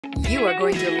You are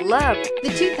going to love the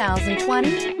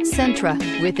 2020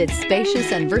 Sentra. With its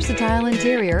spacious and versatile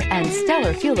interior and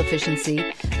stellar fuel efficiency,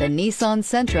 the Nissan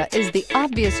Sentra is the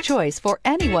obvious choice for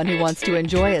anyone who wants to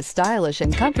enjoy a stylish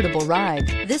and comfortable ride.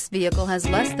 This vehicle has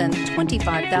less than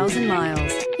 25,000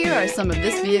 miles. Here are some of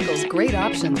this vehicle's great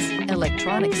options: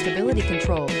 electronic stability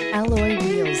control, alloy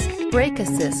wheels, brake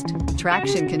assist,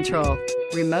 traction control,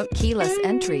 remote keyless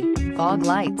entry, fog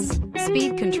lights,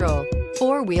 speed control,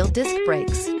 four-wheel disc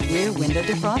brakes, rear window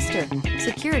defroster,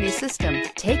 security system.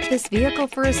 Take this vehicle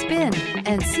for a spin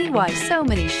and see why so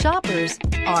many shoppers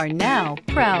are now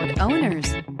proud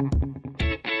owners.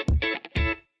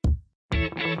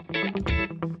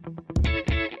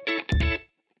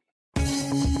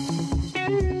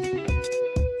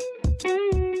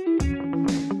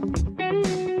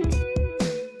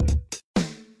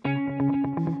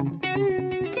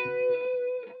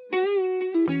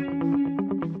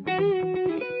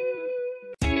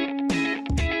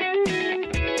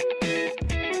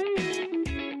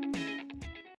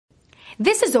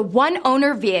 This is a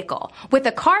one-owner vehicle with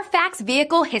a Carfax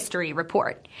Vehicle History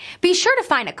Report. Be sure to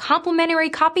find a complimentary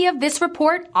copy of this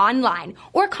report online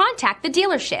or contact the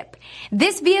dealership.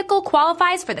 This vehicle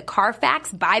qualifies for the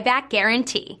Carfax Buyback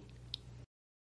Guarantee.